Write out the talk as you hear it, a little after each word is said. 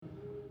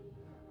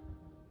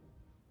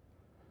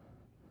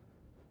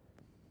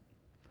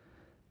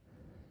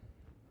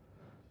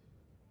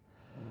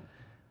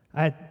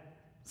I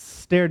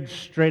stared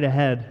straight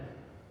ahead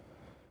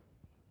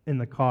in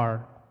the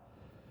car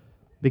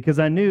because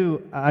I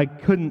knew I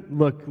couldn't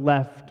look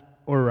left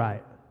or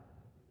right.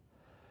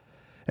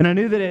 And I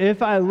knew that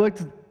if I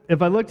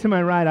looked to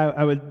my right,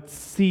 I would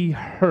see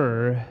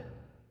her.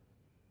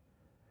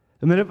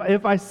 And that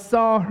if I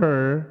saw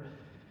her,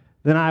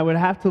 then I would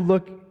have to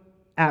look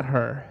at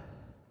her.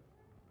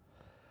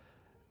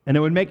 And it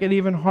would make it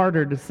even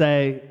harder to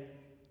say,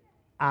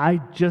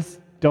 I just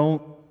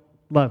don't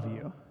love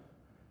you.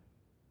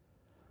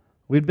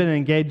 We'd been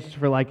engaged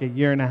for like a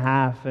year and a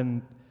half,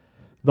 and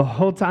the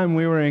whole time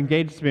we were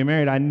engaged to be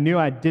married, I knew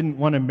I didn't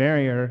want to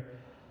marry her,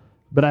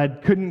 but I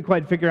couldn't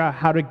quite figure out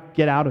how to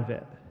get out of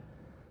it.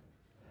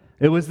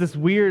 It was this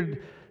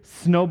weird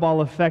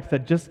snowball effect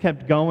that just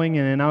kept going,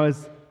 and I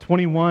was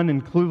 21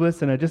 and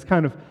clueless, and it just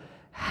kind of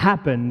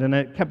happened, and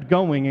it kept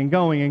going and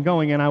going and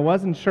going, and I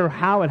wasn't sure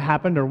how it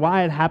happened or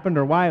why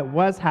it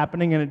was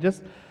happening, and it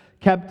just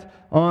kept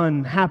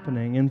on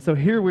happening. And so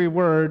here we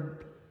were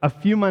a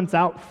few months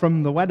out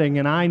from the wedding,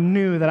 and I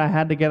knew that I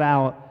had to get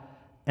out,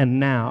 and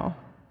now.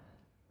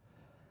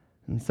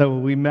 And so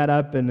we met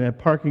up in a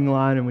parking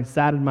lot, and we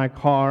sat in my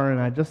car, and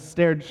I just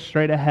stared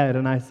straight ahead,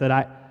 and I said,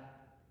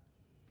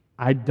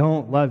 I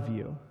don't love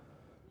you.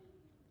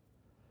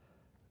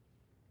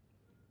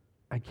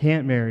 I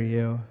can't marry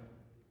you.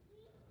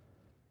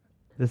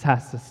 This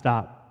has to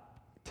stop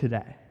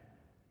today.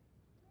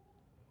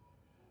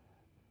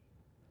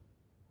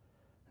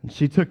 And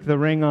she took the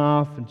ring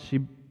off, and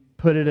she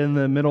put it in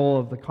the middle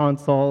of the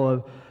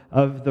console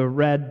of the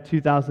red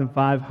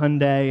 2005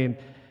 Hyundai,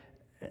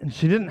 and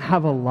she didn't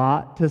have a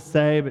lot to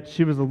say, but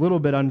she was a little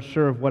bit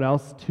unsure of what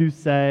else to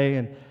say,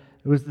 and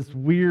it was this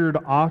weird,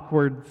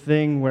 awkward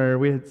thing where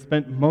we had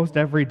spent most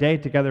every day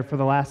together for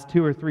the last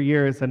 2 or 3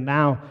 years, and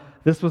now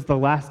this was the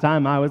last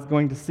time I was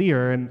going to see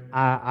her, and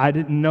I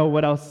didn't know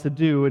what else to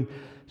do. And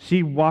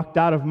she walked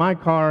out of my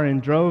car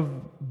and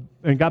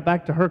got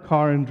back to her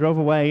car and drove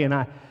away, and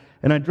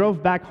I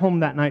drove back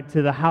home that night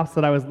to the house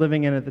that I was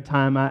living in at the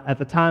time. At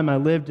the time, I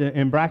lived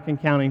in Bracken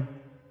County.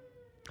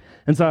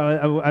 And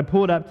so I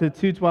pulled up to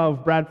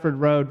 212 Bradford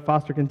Road,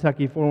 Foster,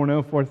 Kentucky,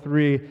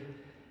 41043.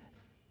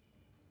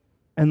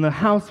 And the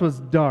house was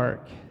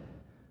dark.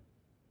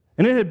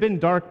 And it had been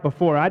dark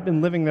before. I'd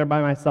been living there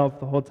by myself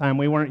the whole time.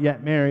 We weren't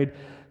yet married,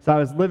 so I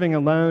was living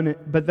alone.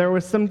 But there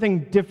was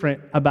something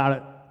different about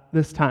it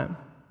this time.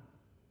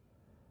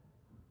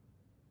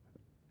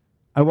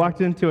 I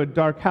walked into a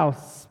dark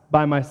house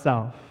by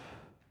myself.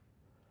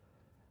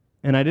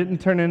 And I didn't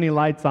turn any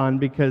lights on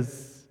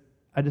because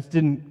I just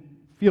didn't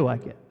feel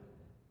like it.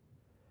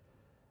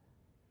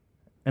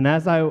 And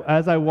as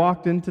I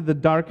walked into the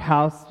dark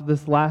house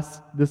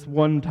this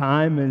one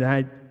time,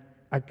 and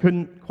I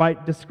couldn't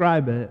quite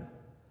describe it.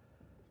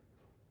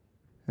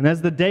 And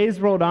as the days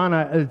rolled on,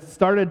 I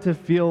started to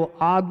feel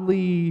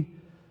oddly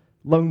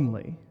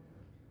lonely.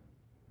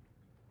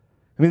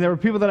 I mean, there were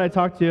people that I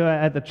talked to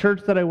at the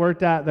church that I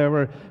worked at. There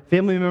were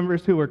family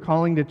members who were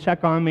calling to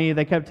check on me.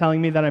 They kept telling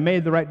me that I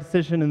made the right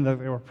decision and that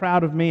they were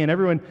proud of me. And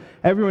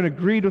everyone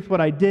agreed with what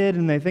I did.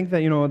 And they think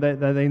that,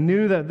 that they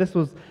knew that this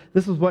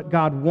was what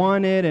God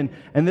wanted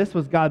and this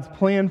was God's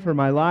plan for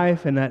my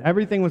life and that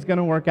everything was going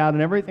to work out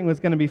and everything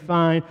was going to be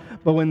fine.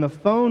 But when the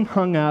phone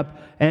hung up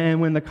and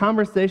when the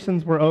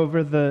conversations were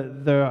over,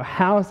 the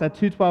house at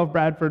 212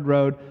 Bradford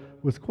Road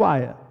was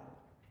quiet.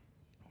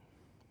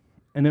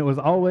 And it was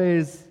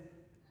always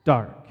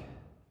dark.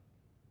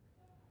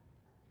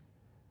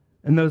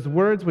 And those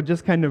words would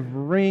just kind of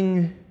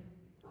ring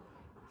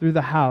through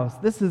the house.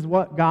 This is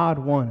what God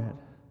wanted.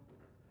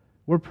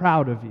 We're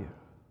proud of you.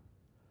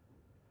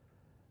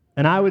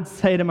 And I would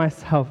say to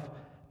myself,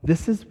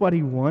 this is what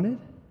he wanted?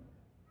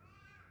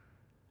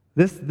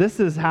 This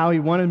is how he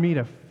wanted me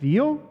to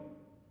feel?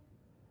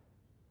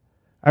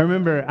 I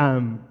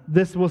remember,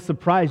 this will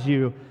surprise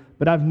you,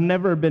 but I've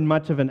never been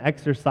much of an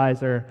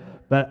exerciser,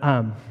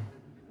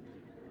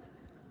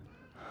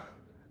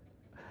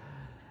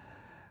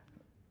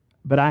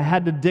 but I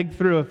had to dig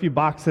through a few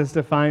boxes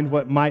to find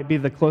what might be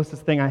the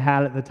closest thing I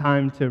had at the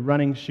time to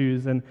running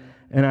shoes. And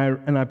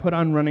I put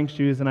on running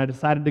shoes, and I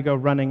decided to go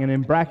running. And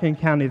in Bracken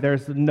County,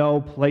 there's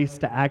no place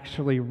to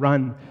actually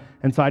run.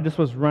 And so I just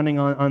was running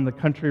on the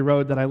country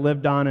road that I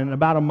lived on. And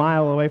about a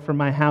mile away from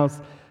my house,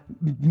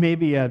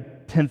 maybe a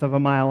tenth of a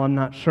mile, I'm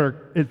not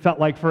sure. It felt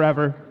like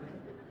forever.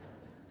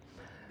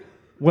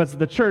 Was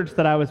the church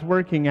that I was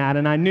working at.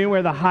 And I knew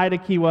where the hide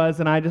key was.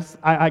 And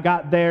I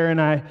got there,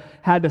 and I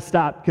had to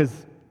stop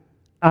because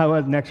I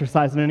wasn't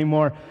exercising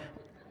anymore.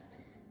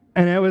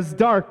 And it was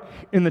dark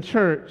in the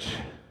church.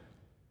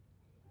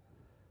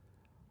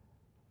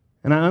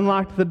 And I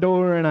unlocked the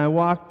door and I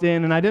walked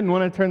in, and I didn't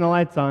want to turn the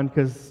lights on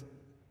because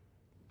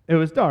it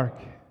was dark.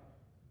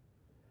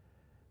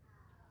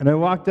 And I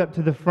walked up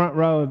to the front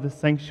row of the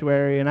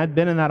sanctuary, and I'd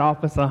been in that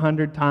office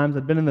 100 times.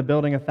 I'd been in the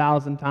building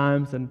 1,000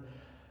 times. And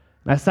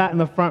I sat in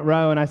the front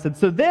row and I said,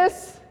 so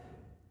this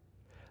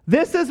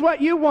is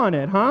what you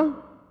wanted, huh?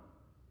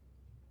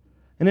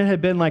 And it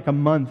had been like a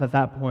month at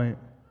that point.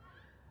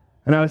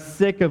 And I was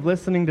sick of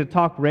listening to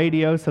talk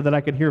radio so that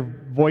I could hear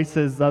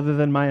voices other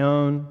than my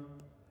own.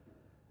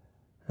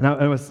 And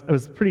I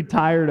was pretty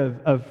tired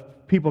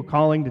of people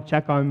calling to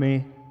check on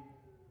me.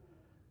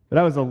 But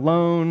I was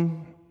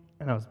alone,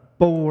 and I was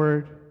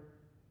bored.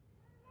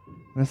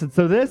 And I said,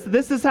 so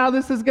this is how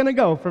this is going to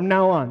go from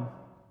now on.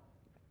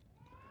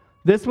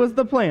 This was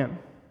the plan.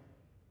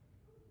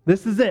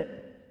 This is it.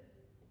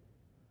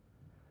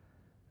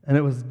 And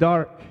it was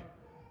dark.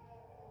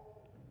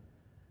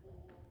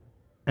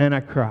 And I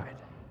cried.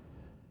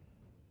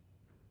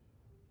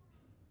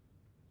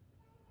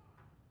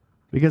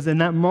 Because in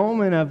that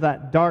moment of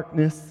that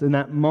darkness, in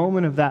that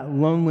moment of that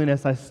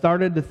loneliness, I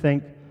started to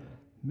think,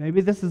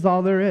 maybe this is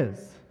all there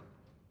is.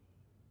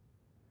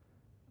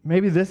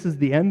 Maybe this is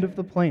the end of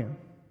the plan.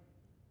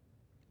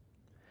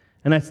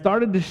 And I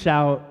started to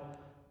shout,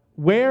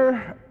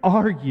 where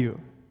are you?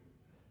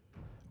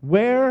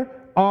 Where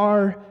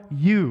are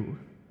you?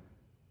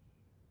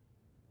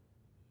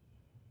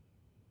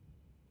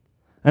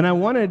 And I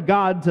wanted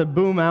God to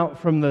boom out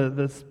from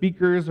the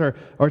speakers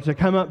or to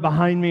come up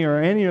behind me or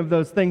any of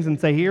those things and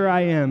say, here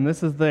I am,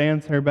 this is the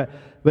answer. But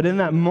in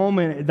that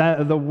moment,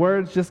 the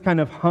words just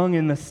kind of hung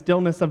in the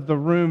stillness of the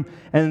room.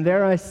 And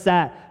there I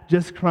sat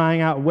just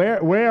crying out,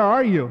 where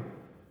are you?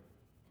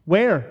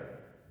 Where?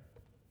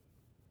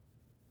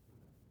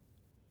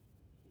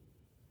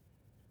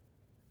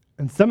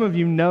 And some of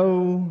you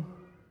know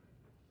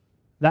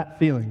that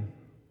feeling.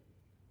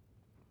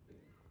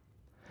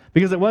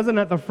 Because it wasn't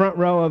at the front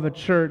row of a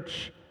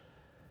church,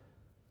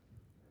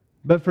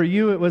 but for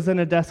you it was in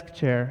a desk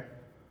chair.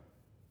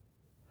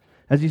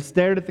 As you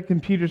stared at the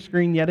computer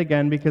screen yet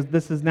again, because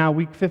this is now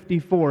week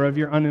 54 of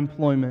your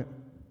unemployment.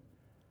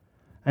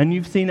 And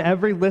you've seen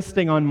every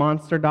listing on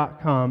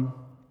Monster.com.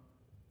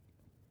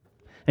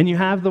 And you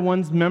have the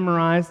ones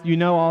memorized. You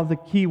know all the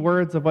key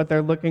words of what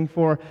they're looking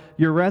for.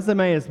 Your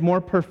resume is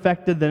more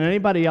perfected than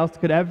anybody else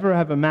could ever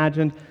have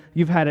imagined.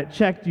 You've had it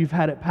checked. You've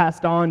had it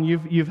passed on.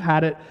 You've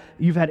had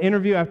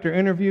interview after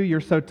interview.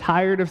 You're so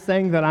tired of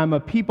saying that I'm a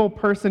people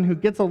person who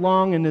gets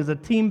along and is a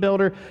team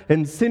builder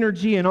and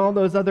synergy and all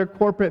those other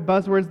corporate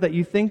buzzwords that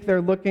you think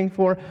they're looking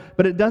for.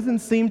 But it doesn't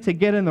seem to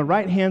get in the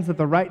right hands at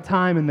the right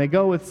time, and they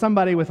go with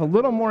somebody with a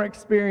little more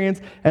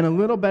experience and a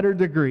little better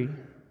degree.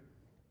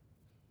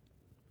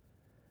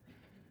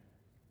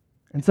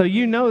 And so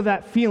you know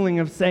that feeling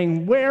of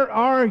saying, where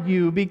are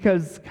you?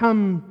 Because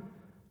come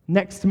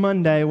next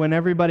Monday, when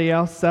everybody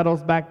else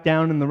settles back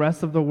down and the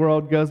rest of the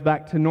world goes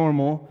back to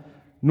normal,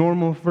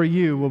 normal for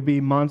you will be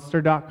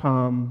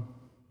Monster.com.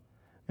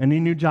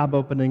 Any new job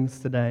openings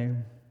today?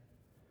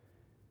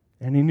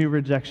 Any new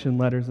rejection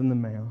letters in the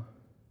mail?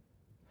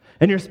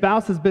 And your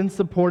spouse has been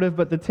supportive,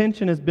 but the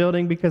tension is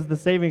building because the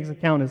savings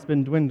account has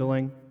been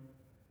dwindling.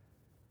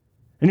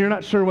 And you're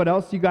not sure what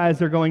else you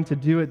guys are going to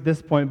do at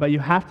this point, but you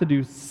have to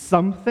do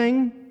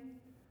something.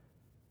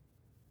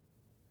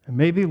 And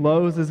maybe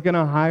Lowe's is going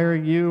to hire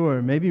you,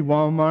 or maybe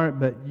Walmart,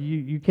 but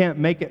you can't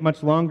make it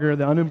much longer.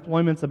 The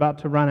unemployment's about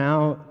to run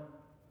out.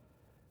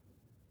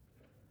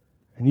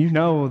 And you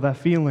know the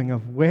feeling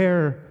of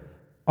where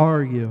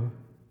are you?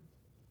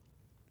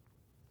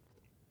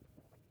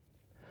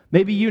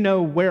 Maybe you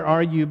know where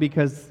are you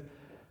because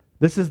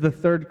this is the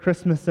third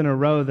Christmas in a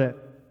row that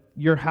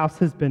your house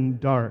has been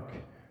dark.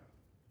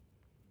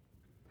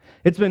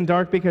 It's been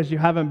dark because you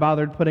haven't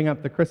bothered putting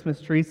up the Christmas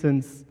tree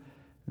since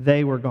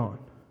they were gone.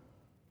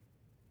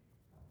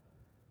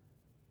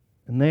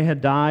 And they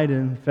had died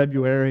in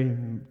February,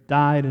 and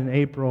died in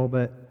April,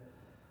 but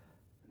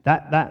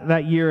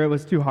that year it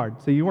was too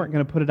hard, so you weren't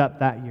going to put it up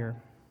that year.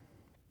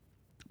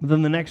 But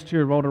then the next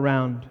year rolled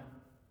around.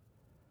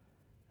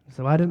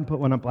 So I didn't put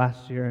one up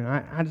last year, and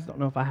I just don't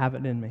know if I have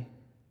it in me.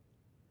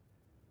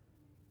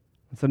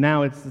 And so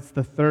now it's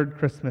the third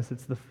Christmas,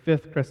 it's the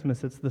fifth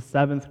Christmas, it's the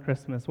seventh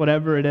Christmas,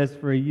 whatever it is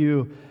for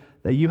you,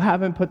 that you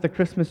haven't put the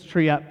Christmas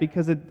tree up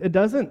because it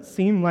doesn't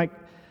seem like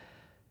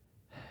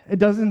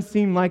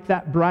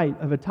that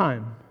bright of a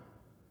time.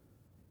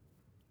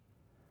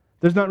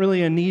 There's not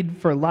really a need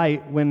for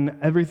light when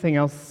everything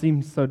else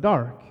seems so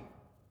dark.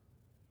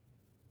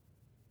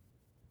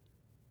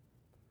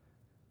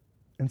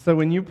 And so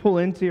when you pull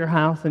into your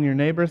house and your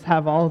neighbors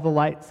have all the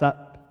lights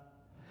up,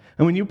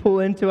 and when you pull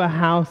into a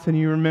house and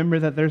you remember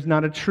that there's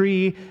not a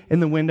tree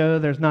in the window,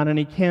 there's not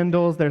any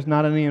candles, there's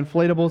not any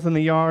inflatables in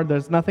the yard,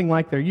 there's nothing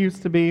like there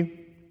used to be,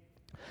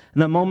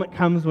 and that moment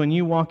comes when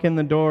you walk in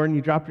the door and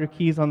you drop your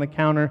keys on the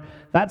counter,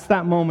 that's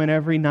that moment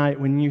every night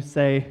when you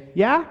say,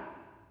 yeah,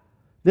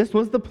 this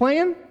was the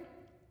plan?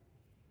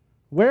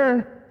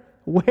 Where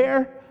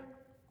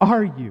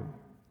are you?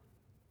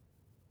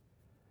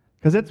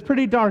 Because it's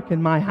pretty dark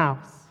in my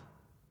house.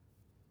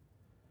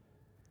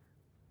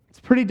 It's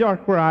pretty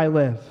dark where I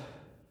live.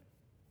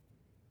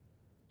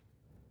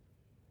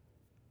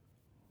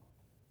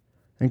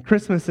 And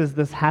Christmas is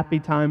this happy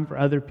time for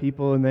other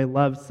people, and they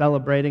love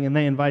celebrating, and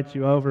they invite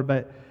you over,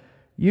 but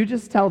you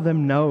just tell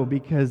them no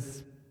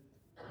because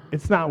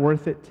it's not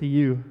worth it to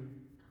you.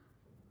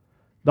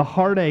 The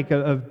heartache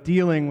of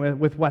dealing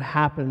with what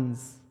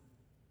happens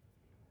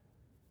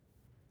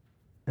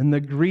And the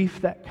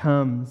grief that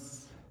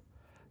comes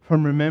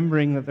from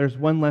remembering that there's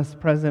one less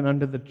present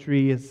under the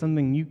tree is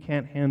something you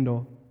can't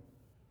handle.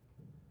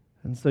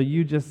 And so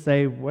you just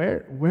say,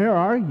 where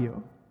are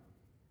you?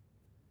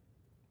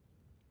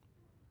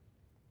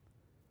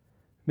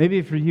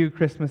 Maybe for you,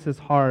 Christmas is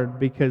hard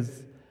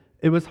because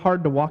it was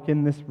hard to walk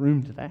in this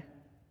room today.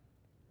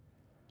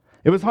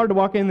 It was hard to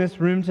walk in this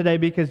room today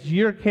because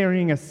you're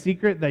carrying a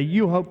secret that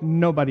you hope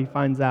nobody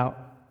finds out.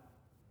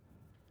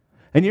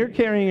 And you're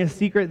carrying a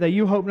secret that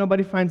you hope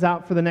nobody finds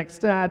out for the next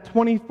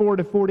 24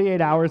 to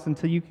 48 hours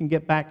until you can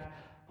get back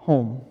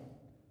home.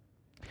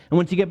 And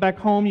once you get back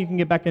home, you can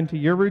get back into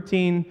your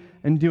routine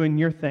and doing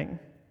your thing.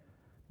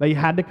 But you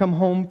had to come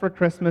home for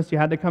Christmas. You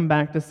had to come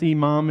back to see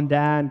mom and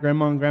dad,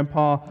 grandma and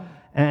grandpa,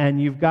 and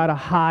you've got to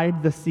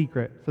hide the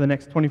secret for the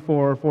next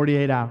 24 or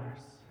 48 hours.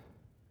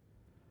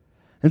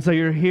 And so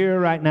you're here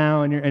right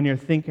now, and you're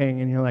thinking,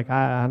 and you're like,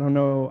 I don't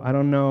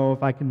know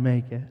if I can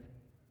make it.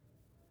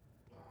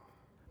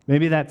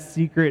 Maybe that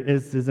secret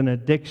is an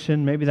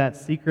addiction. Maybe that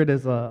secret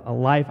is a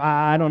life.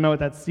 I don't know what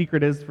that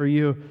secret is for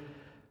you.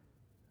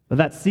 But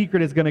that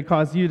secret is going to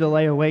cause you to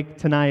lay awake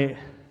tonight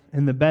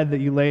in the bed that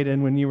you laid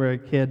in when you were a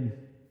kid.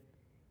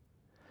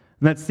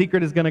 And that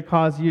secret is going to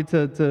cause you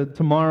to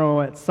tomorrow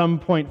at some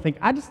point think,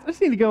 I just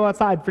need to go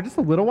outside for just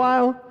a little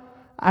while.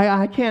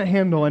 I can't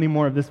handle any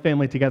more of this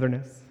family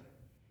togetherness.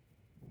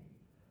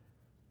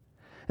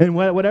 And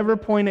whatever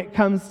point it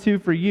comes to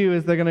for you,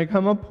 is there going to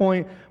come a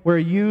point where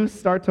you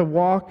start to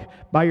walk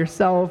by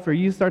yourself or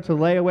you start to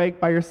lay awake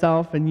by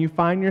yourself and you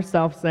find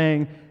yourself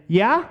saying,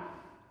 yeah?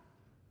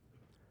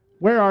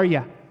 Where are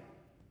you?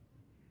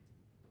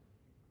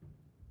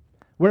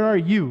 Where are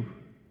you?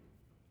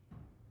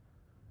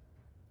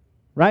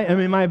 Right? I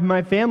mean,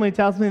 my family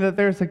tells me that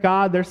there's a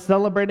God. They're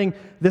celebrating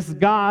this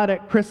God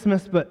at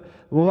Christmas, but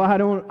well,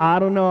 I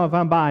don't know if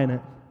I'm buying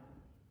it.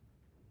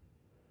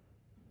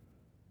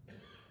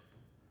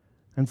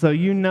 And so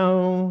you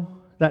know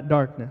that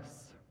darkness.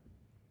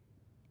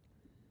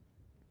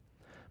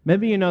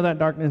 Maybe you know that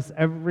darkness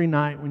every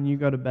night when you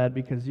go to bed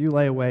because you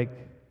lay awake.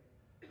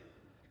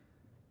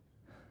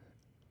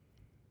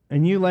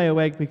 And you lay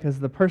awake because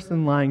the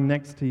person lying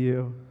next to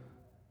you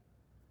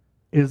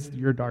is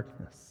your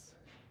darkness.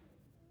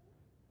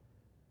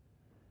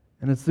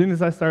 And as soon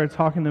as I started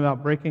talking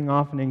about breaking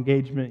off an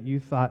engagement, you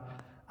thought,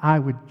 I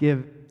would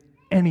give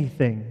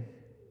anything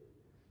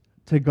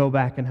to go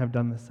back and have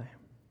done the same.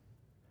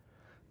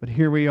 But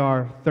here we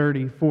are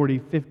 30, 40,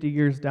 50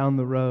 years down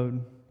the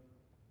road.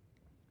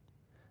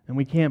 And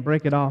we can't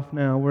break it off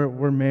now.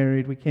 We're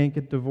married. We can't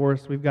get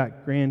divorced. We've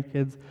got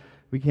grandkids.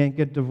 We can't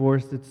get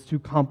divorced. It's too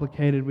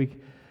complicated.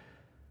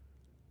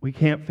 We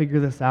can't figure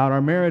this out.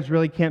 Our marriage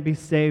really can't be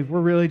saved.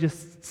 We're really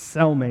just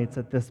cellmates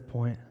at this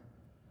point.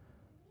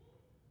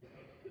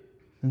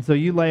 And so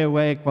you lay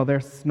awake while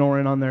they're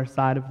snoring on their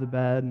side of the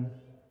bed.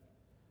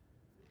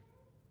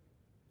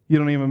 You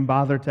don't even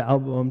bother to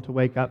elbow them to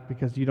wake up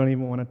because you don't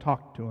even want to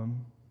talk to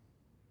them.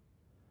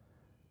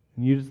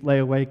 And you just lay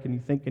awake and you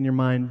think in your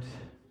mind,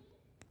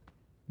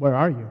 where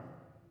are you?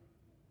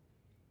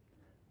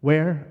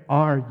 Where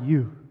are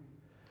you?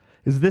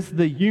 Is this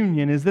the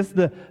union? Is this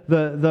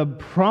the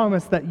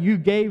promise that you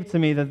gave to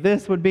me that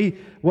this would be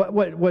what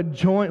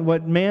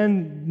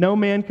no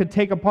man could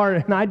take apart?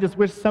 And I just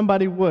wish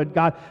somebody would,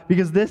 God,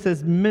 because this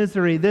is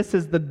misery. This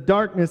is the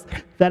darkness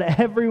that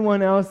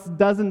everyone else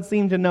doesn't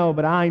seem to know,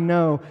 but I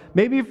know.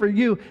 Maybe for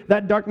you,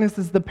 that darkness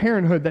is the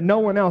parenthood that no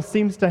one else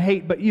seems to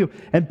hate but you.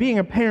 And being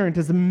a parent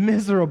is a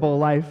miserable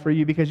life for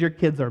you because your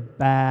kids are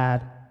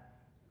bad.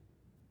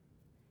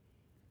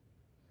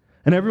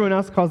 And everyone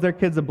else calls their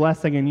kids a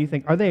blessing, and you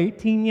think, are they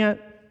 18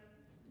 yet?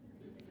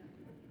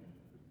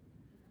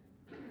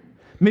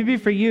 Maybe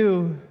for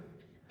you,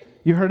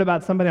 you heard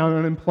about somebody on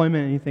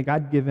unemployment, and you think,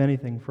 I'd give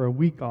anything for a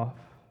week off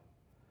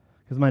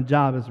because my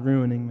job is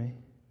ruining me.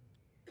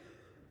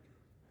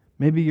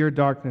 Maybe your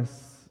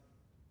darkness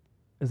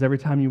is every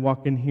time you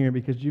walk in here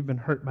because you've been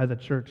hurt by the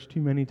church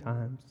too many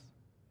times.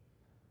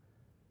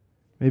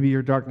 Maybe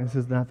your darkness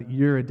is not that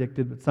you're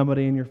addicted, but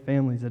somebody in your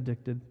family's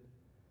addicted.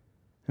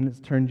 And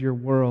it's turned your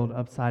world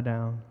upside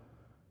down.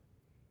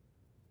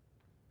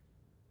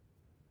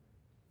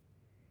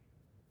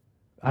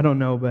 I don't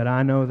know, but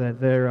I know that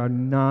there are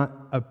not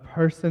a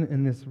person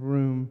in this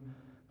room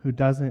who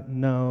doesn't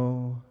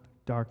know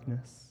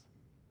darkness.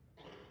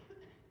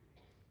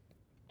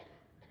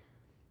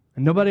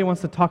 And nobody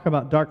wants to talk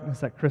about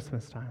darkness at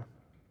Christmas time.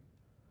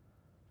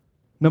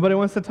 Nobody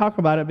wants to talk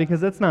about it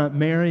because it's not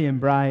merry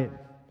and bright.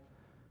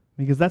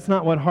 Because that's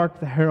not what Hark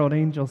the Herald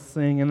Angels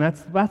sing. And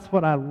that's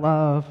what I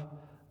love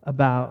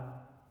about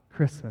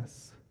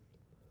Christmas.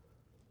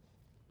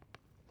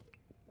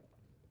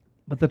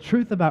 But the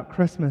truth about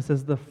Christmas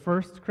is the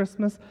first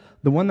Christmas,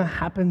 the one that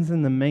happens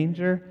in the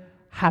manger,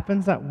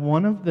 happens at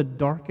one of the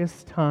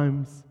darkest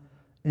times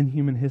in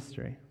human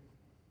history.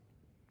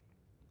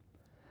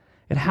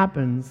 It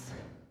happens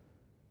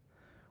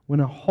when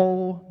a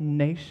whole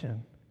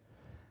nation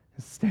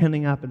is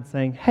standing up and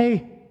saying,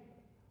 hey,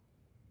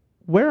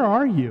 where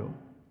are you?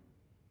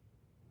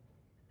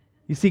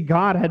 You see,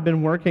 God had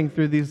been working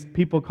through these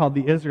people called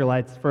the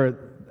Israelites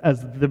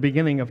as the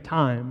beginning of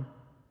time.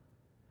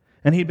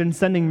 And he'd been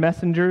sending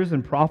messengers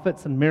and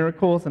prophets and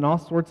miracles and all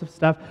sorts of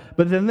stuff.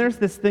 But then there's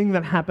this thing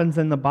that happens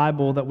in the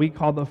Bible that we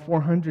call the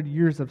 400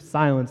 years of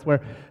silence, where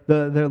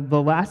the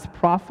last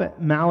prophet,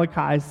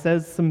 Malachi,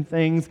 says some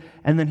things,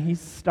 and then he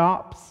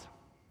stops.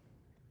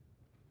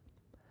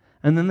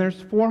 And then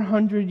there's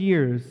 400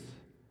 years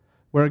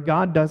where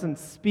God doesn't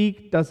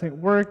speak, doesn't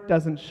work,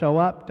 doesn't show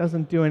up,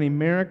 doesn't do any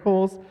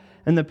miracles,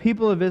 and the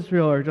people of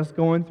Israel are just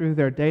going through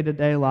their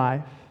day-to-day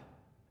life.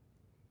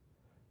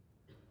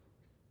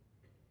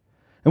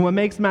 And what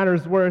makes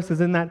matters worse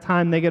is in that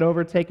time they get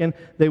overtaken.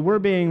 They were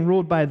being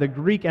ruled by the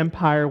Greek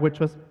Empire, which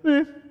was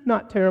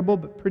not terrible,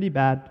 but pretty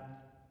bad.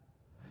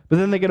 But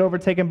then they get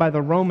overtaken by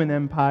the Roman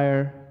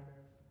Empire.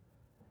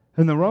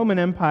 And the Roman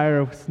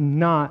Empire was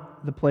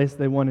not the place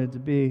they wanted to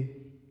be.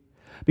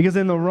 Because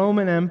in the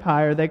Roman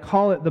Empire, they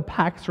call it the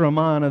Pax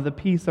Romana, the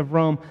peace of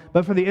Rome.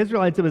 But for the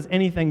Israelites, it was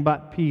anything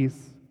but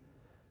peace.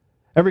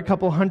 Every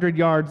couple hundred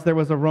yards, there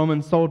was a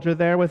Roman soldier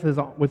there with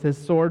his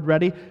sword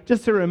ready,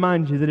 just to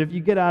remind you that if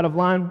you get out of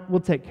line, we'll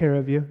take care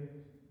of you.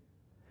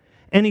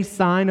 Any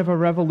sign of a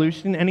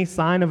revolution, any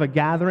sign of a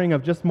gathering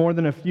of just more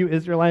than a few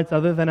Israelites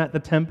other than at the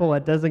temple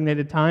at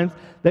designated times,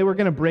 they were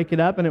going to break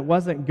it up, and it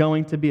wasn't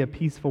going to be a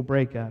peaceful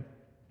breakup.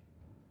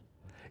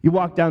 You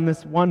walk down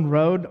this one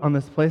road on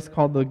this place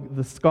called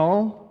the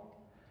Skull,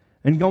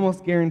 and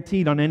almost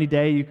guaranteed on any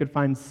day you could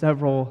find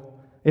several,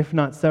 if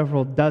not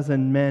several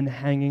dozen men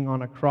hanging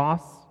on a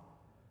cross,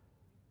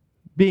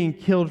 being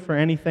killed for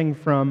anything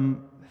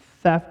from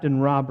theft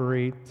and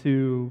robbery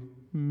to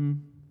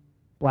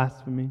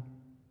blasphemy.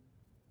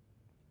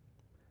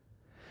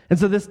 And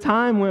so this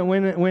time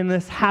when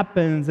this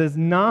happens is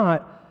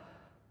not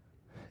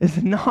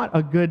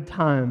a good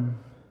time.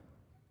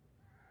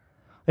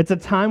 It's a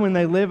time when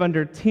they live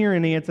under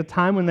tyranny. It's a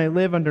time when they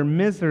live under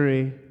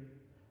misery.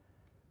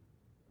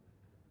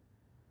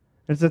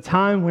 It's a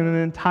time when an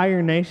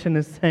entire nation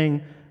is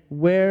saying,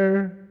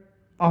 "Where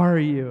are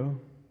you?"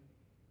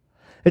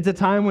 It's a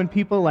time when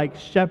people like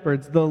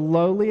shepherds, the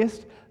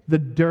lowliest, the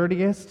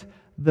dirtiest,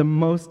 the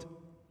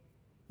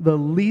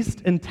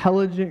least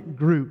intelligent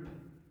group,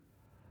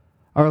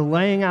 are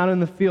laying out in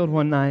the field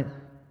one night.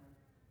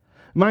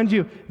 Mind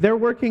you, they're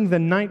working the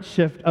night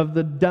shift of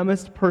the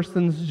dumbest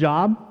person's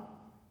job.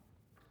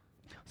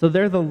 So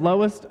they're the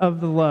lowest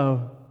of the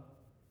low.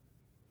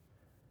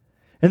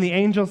 And the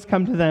angels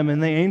come to them,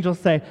 and the angels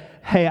say,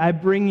 "Hey, I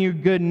bring you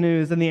good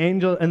news." And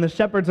the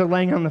shepherds are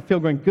laying out in the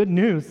field going, "Good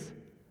news?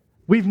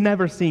 We've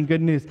never seen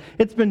good news.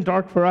 It's been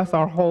dark for us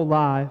our whole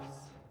lives."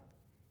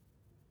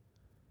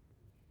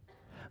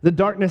 The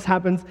darkness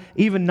happens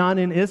even not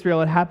in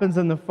Israel, it happens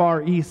in the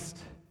Far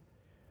East.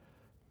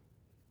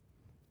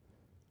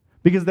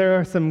 Because there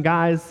are some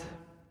guys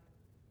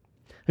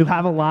who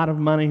have a lot of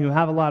money, who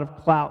have a lot of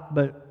clout,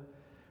 but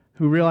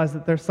who realize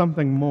that there's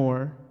something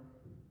more.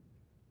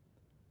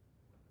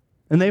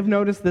 And they've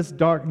noticed this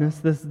darkness,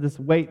 this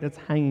weight that's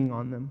hanging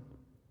on them.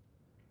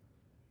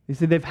 You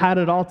see, they've had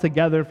it all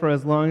together for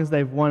as long as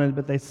they've wanted,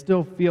 but they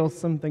still feel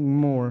something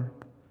more.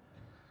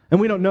 And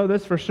we don't know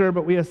this for sure,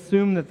 but we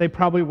assume that they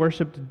probably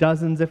worshipped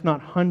dozens, if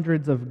not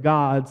hundreds of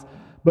gods.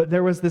 But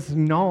there was this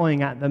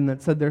gnawing at them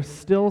that said there's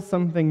still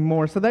something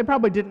more. So they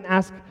probably didn't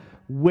ask,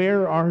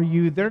 "Where are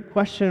you?" Their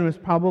question was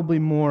probably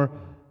more,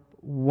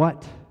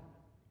 "What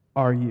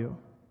are you?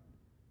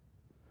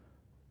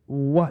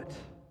 What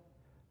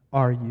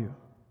are you?"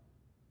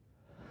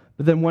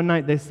 But then one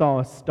night they saw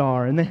a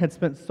star, and they had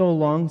spent so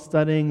long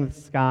studying the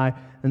sky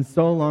and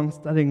so long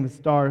studying the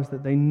stars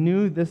that they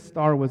knew this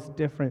star was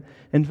different.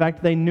 In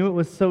fact, they knew it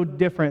was so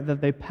different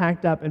that they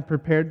packed up and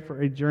prepared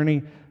for a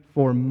journey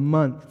for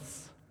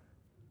months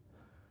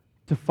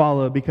to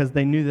follow, because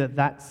they knew that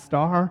that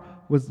star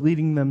was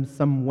leading them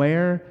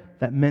somewhere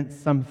that meant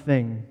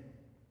something.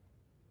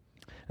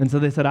 And so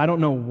they said, "I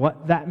don't know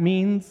what that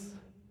means,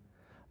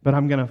 but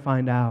I'm going to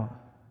find out."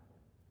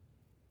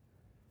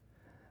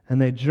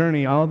 And they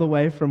journey all the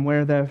way from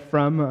where they're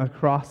from,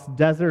 across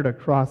desert,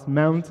 across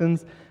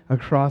mountains,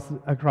 across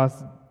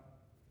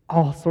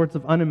all sorts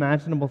of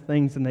unimaginable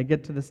things, and they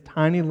get to this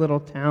tiny little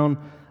town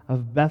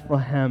of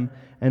Bethlehem.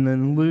 And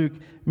in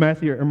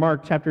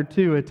Mark chapter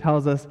 2, it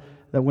tells us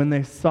that when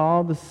they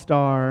saw the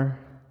star,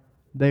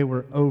 they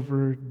were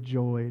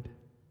overjoyed.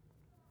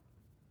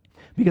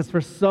 Because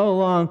for so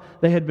long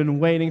they had been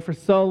waiting, for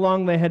so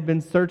long they had been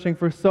searching,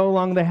 for so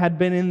long they had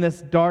been in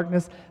this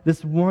darkness,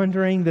 this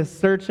wandering, this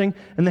searching,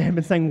 and they had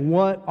been saying,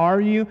 "What are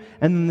you?"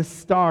 And then the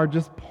star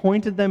just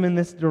pointed them in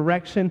this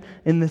direction,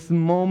 in this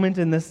moment,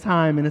 in this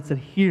time, and it said,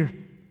 "Here,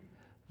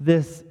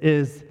 this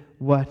is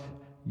what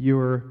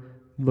you're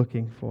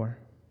looking for.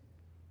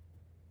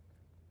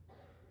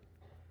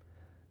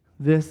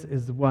 This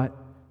is what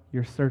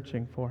you're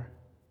searching for."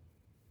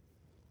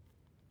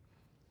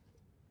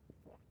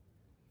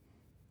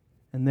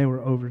 And they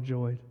were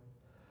overjoyed.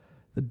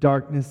 The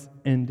darkness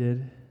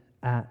ended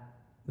at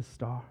the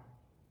star.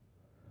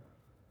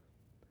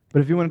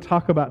 But if you want to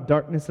talk about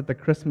darkness at the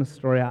Christmas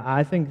story,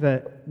 I think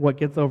that what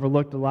gets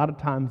overlooked a lot of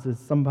times is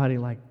somebody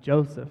like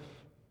Joseph.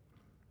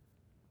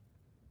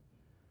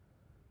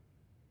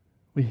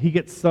 He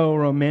gets so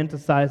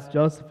romanticized,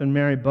 Joseph and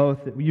Mary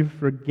both, that you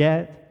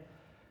forget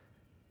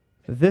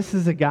that this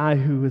is a guy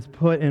who was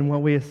put in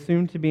what we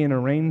assume to be an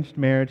arranged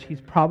marriage.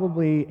 He's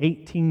probably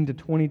 18 to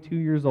 22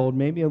 years old,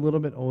 maybe a little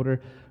bit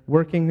older,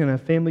 working in a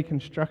family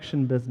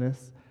construction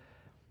business.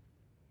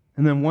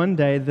 And then one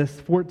day, this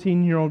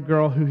 14-year-old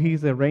girl who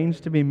he's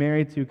arranged to be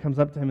married to comes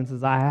up to him and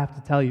says, I have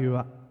to tell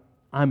you,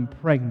 I'm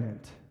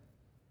pregnant.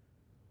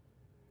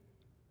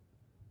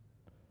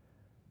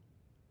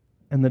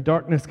 And the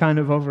darkness kind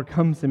of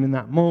overcomes him in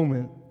that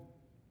moment.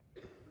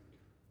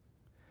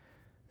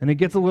 And it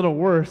gets a little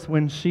worse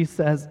when she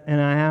says, and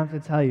I have to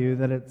tell you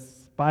that it's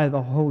by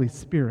the Holy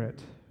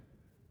Spirit.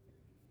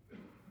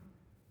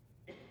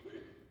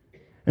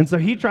 And so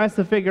he tries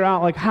to figure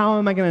out, like, how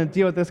am I going to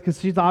deal with this?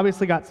 Because she's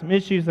obviously got some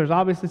issues. There's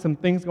obviously some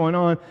things going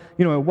on.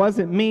 You know, it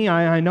wasn't me.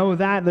 I know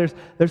that.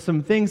 There's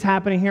some things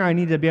happening here. I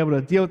need to be able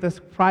to deal with this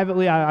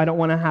privately. I don't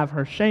want to have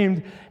her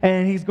shamed.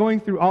 And he's going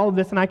through all of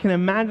this, and I can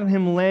imagine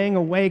him laying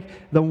awake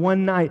the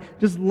one night,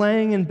 just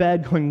laying in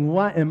bed going,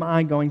 what am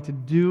I going to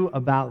do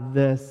about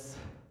this?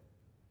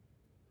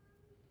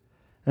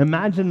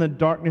 Imagine the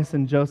darkness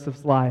in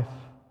Joseph's life.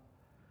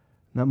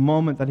 That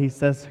moment that he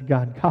says to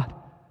God, God,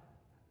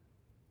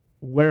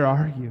 where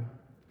are you?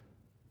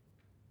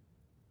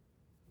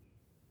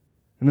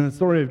 And in the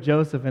story of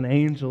Joseph, an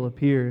angel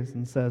appears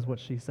and says what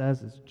she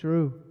says is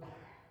true.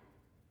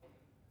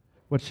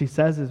 What she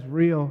says is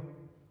real.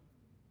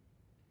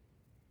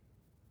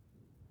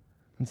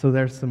 And so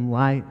there's some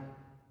light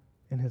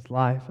in his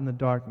life, and the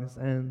darkness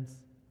ends.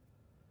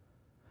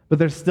 But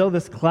there's still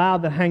this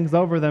cloud that hangs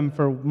over them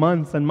for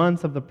months and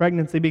months of the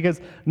pregnancy because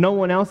no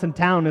one else in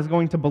town is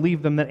going to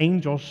believe them that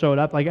angels showed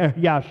up. Like,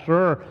 yeah,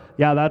 sure.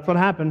 Yeah, that's what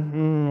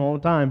happened all the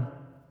time.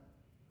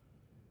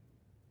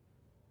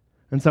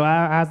 And so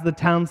as the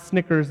town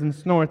snickers and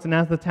snorts and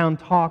as the town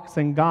talks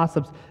and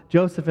gossips,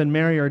 Joseph and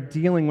Mary are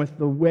dealing with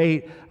the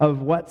weight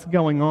of what's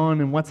going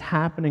on and what's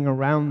happening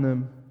around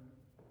them.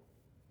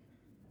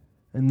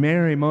 And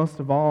Mary, most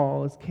of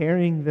all, is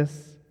carrying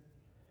this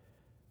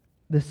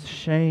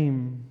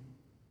shame.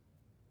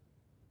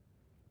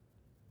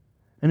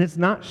 And it's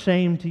not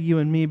shame to you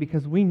and me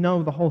because we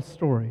know the whole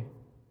story.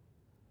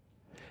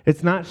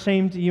 It's not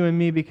shame to you and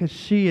me because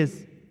she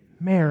is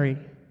Mary.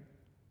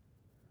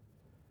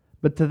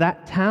 But to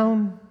that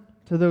town,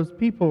 to those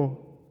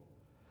people,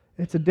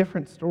 it's a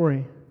different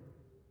story.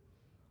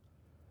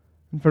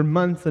 And for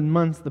months and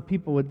months, the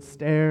people would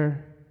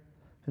stare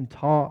and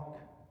talk.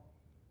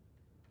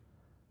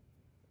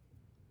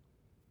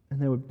 And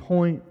they would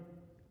point.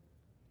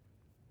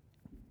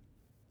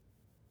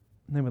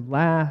 And they would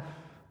laugh,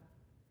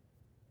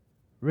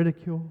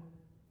 ridicule,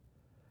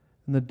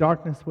 and the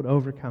darkness would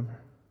overcome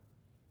her.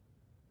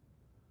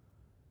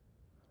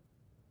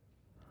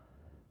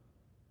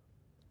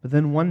 But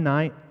then one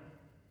night,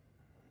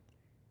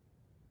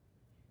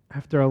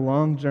 after a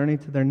long journey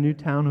to their new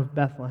town of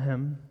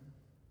Bethlehem,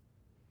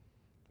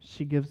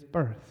 she gives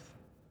birth.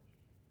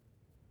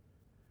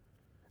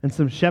 And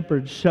some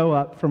shepherds show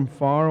up from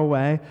far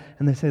away,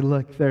 and they say,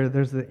 look,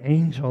 there's the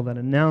angel that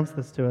announced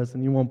this to us,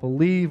 and you won't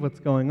believe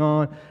what's going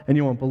on, and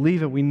you won't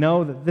believe it. We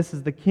know that this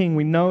is the King.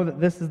 We know that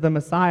this is the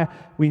Messiah.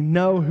 We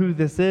know who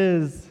this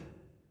is.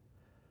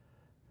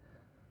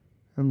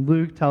 And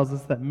Luke tells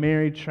us that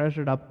Mary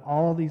treasured up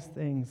all these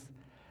things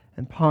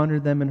and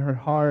pondered them in her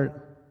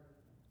heart.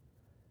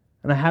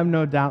 And I have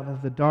no doubt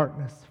that the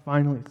darkness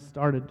finally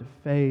started to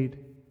fade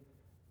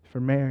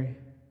for Mary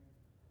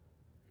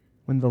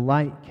when the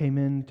light came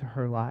into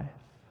her life.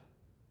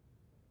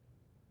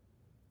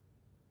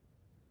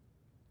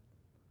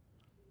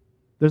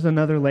 There's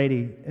another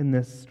lady in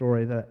this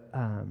story that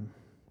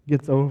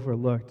gets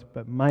overlooked,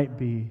 but might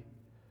be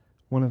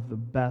one of the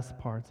best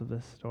parts of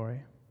this story.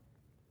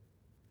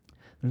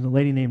 There's a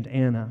lady named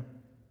Anna.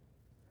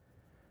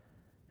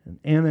 And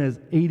Anna is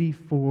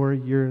 84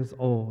 years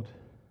old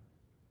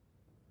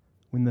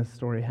when this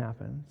story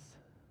happens.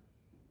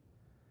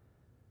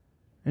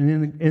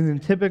 And in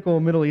typical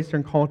Middle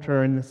Eastern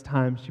culture in this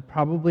time, she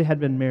probably had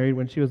been married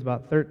when she was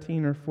about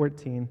 13 or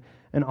 14.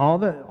 And all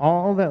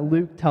that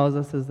Luke tells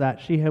us is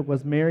that she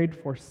was married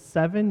for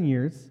 7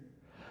 years.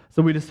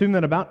 So we'd assume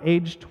that about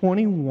age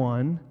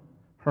 21,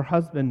 her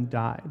husband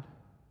died.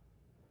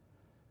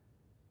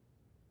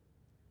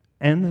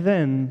 And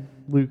then,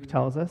 Luke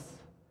tells us,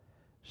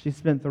 she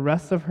spent the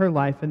rest of her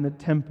life in the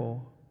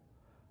temple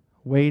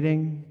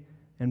waiting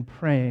and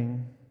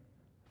praying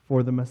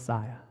for the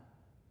Messiah.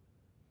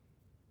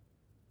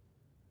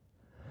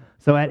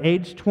 So at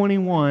age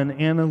 21,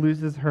 Anna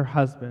loses her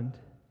husband.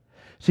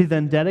 She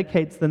then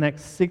dedicates the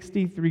next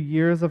 63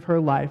 years of her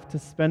life to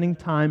spending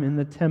time in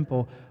the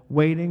temple,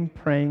 waiting,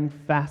 praying,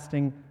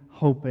 fasting,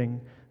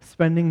 hoping,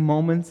 spending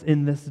moments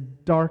in this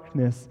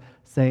darkness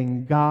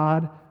saying,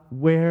 God,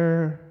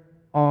 where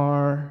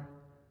are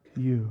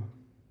you?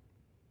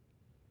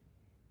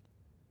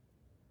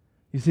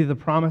 You see, the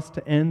promise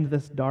to end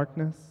this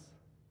darkness,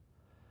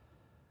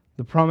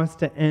 The promise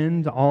to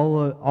end all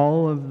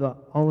of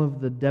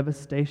the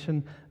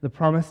devastation, the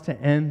promise to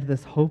end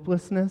this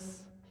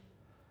hopelessness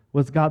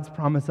was God's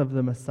promise of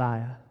the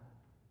Messiah.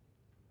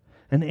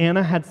 And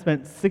Anna had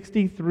spent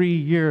 63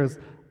 years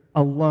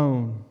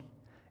alone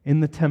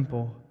in the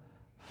temple,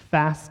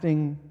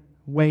 fasting,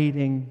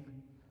 waiting,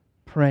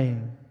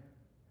 praying.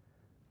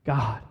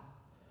 God,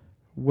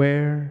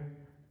 where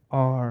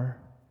are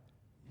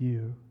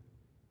you?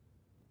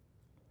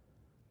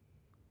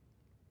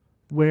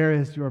 Where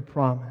is your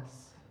promise?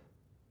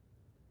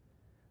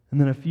 And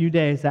then a few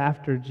days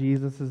after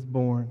Jesus is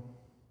born,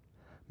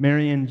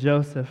 Mary and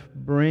Joseph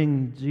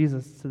bring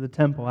Jesus to the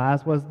temple,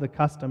 as was the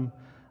custom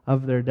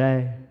of their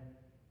day.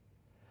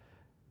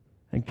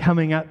 And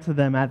coming up to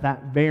them at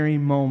that very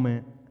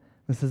moment,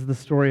 this is the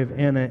story of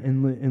Anna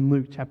in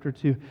Luke chapter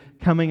 2.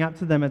 Coming up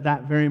to them at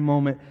that very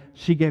moment,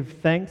 she gave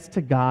thanks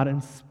to God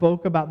and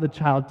spoke about the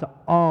child to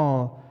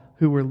all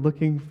who were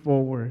looking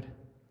forward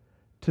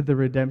to the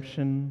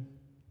redemption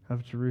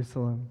of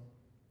Jerusalem.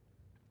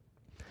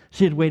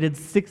 She had waited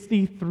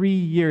 63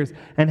 years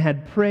and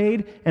had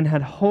prayed and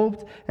had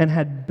hoped and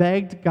had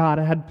begged God,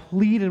 had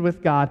pleaded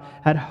with God,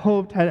 had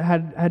hoped,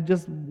 had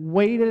just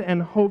waited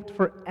and hoped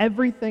for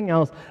everything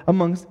else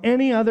amongst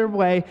any other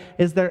way.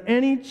 Is there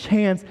any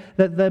chance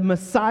that the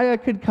Messiah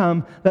could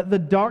come, that the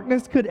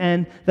darkness could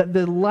end, that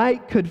the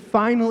light could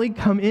finally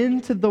come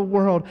into the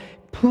world?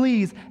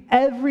 Please,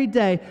 every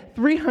day,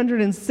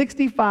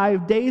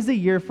 365 days a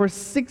year for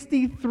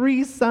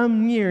 63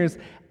 some years,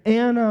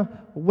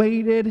 Anna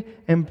waited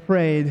and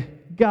prayed,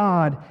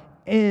 God,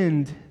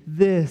 end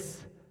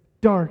this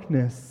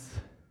darkness.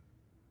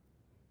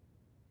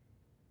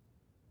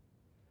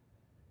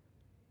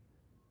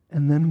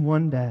 And then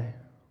one day,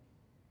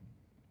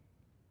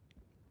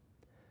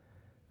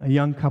 a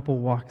young couple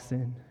walks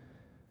in.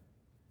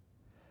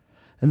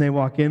 And they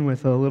walk in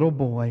with a little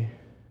boy.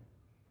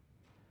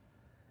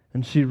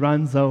 And she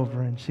runs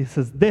over and she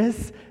says,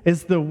 this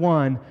is the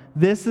one.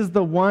 This is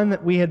the one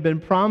that we had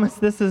been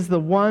promised. This is the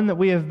one that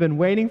we have been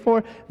waiting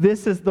for.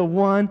 This is the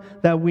one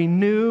that we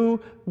knew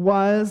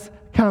was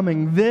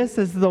coming. This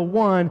is the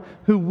one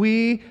who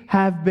we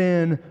have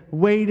been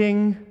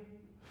waiting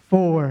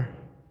for.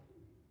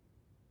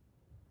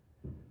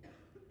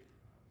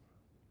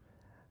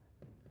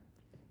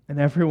 And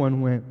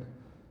everyone went,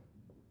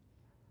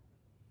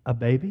 a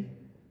baby?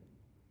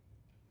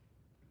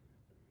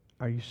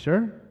 Are you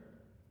sure?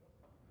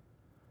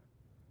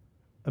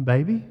 A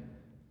baby?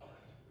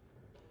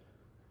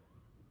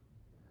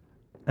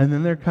 And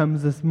then there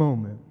comes this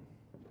moment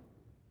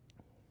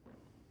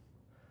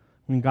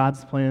when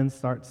God's plan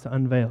starts to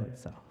unveil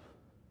itself.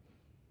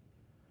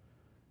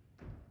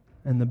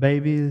 And the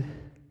baby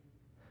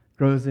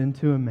grows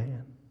into a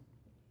man.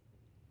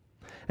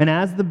 And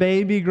as the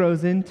baby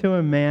grows into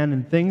a man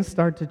and things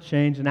start to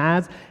change, and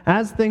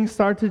as things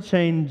start to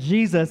change,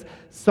 Jesus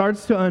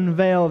starts to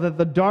unveil that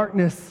the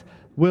darkness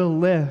will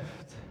lift.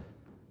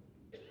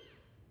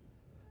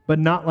 But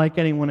not like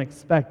anyone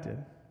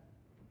expected.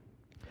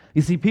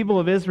 You see, people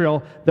of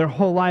Israel, their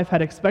whole life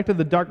had expected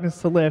the darkness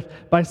to lift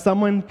by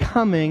someone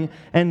coming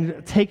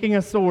and taking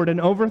a sword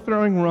and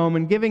overthrowing Rome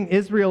and giving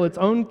Israel its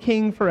own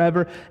king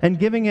forever and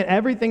giving it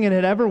everything it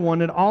had ever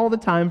wanted all the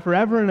time,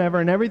 forever and ever,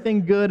 and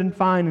everything good and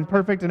fine and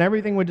perfect and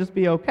everything would just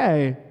be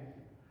okay.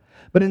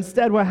 But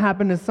instead, what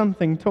happened is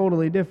something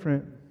totally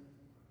different.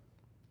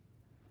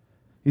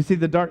 You see,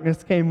 the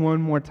darkness came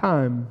one more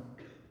time.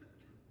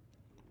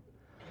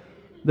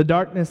 The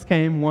darkness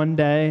came one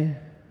day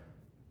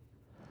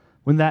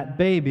when that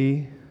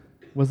baby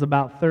was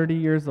about 30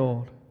 years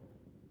old.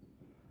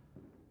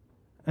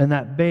 And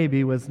that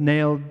baby was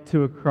nailed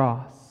to a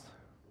cross.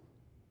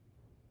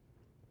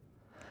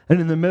 And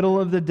in the middle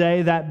of the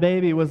day, that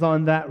baby was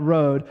on that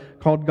road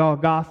called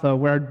Golgotha,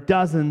 where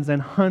dozens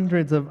and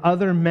hundreds of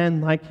other men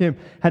like him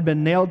had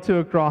been nailed to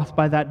a cross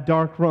by that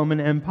dark Roman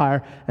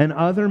Empire. And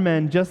other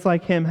men just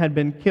like him had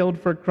been killed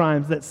for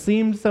crimes that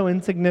seemed so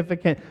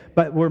insignificant,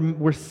 but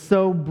were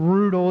so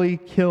brutally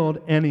killed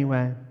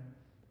anyway.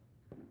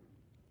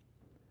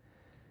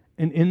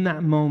 And in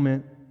that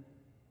moment,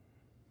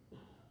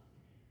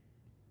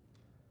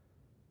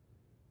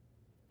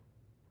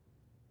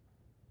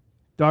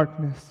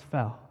 darkness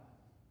fell.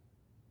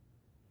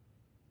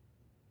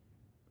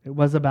 It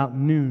was about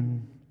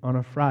noon on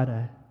a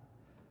Friday,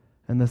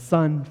 and the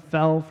sun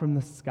fell from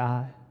the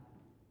sky.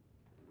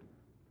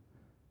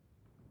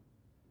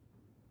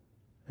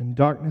 And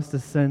darkness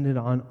descended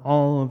on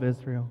all of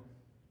Israel.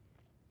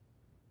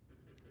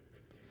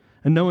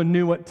 And no one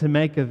knew what to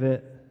make of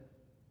it.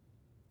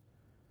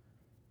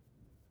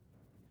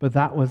 But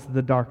that was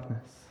the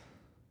darkness.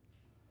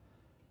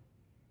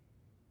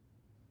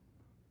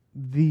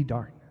 The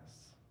darkness.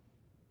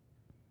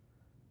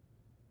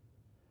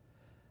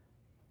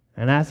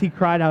 And as he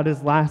cried out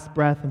his last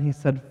breath and he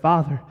said,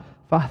 Father,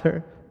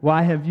 Father,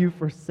 why have you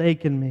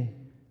forsaken me?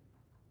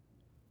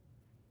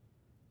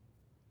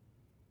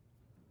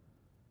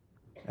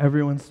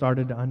 Everyone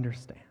started to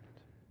understand.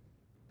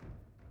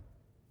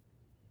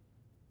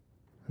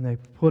 And they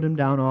put him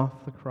down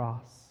off the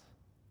cross.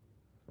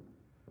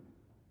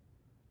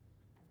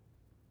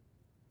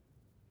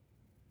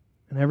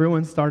 And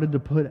everyone started to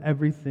put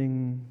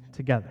everything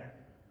together.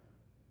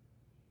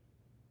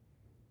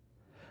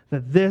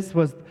 That this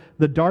was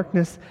the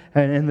darkness,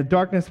 and the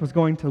darkness was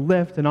going to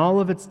lift, and all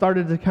of it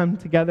started to come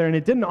together. And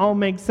it didn't all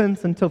make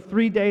sense until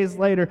 3 days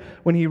later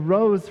when he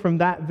rose from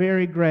that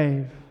very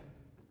grave.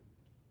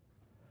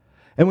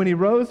 And when he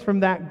rose from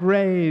that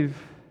grave,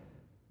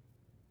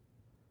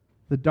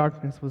 the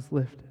darkness was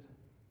lifted.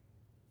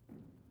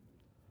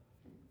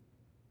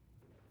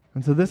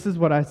 And so this is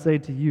what I say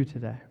to you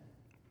today.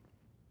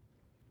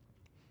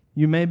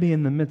 You may be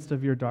in the midst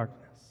of your darkness.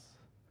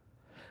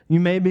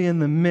 You may be in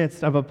the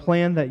midst of a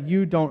plan that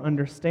you don't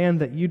understand,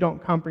 that you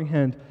don't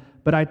comprehend.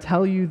 But I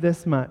tell you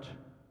this much.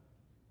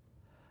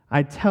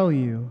 I tell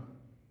you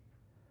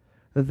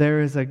that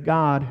there is a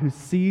God who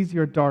sees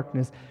your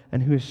darkness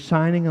and who is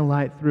shining a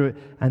light through it,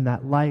 and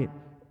that light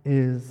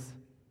is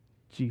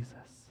Jesus.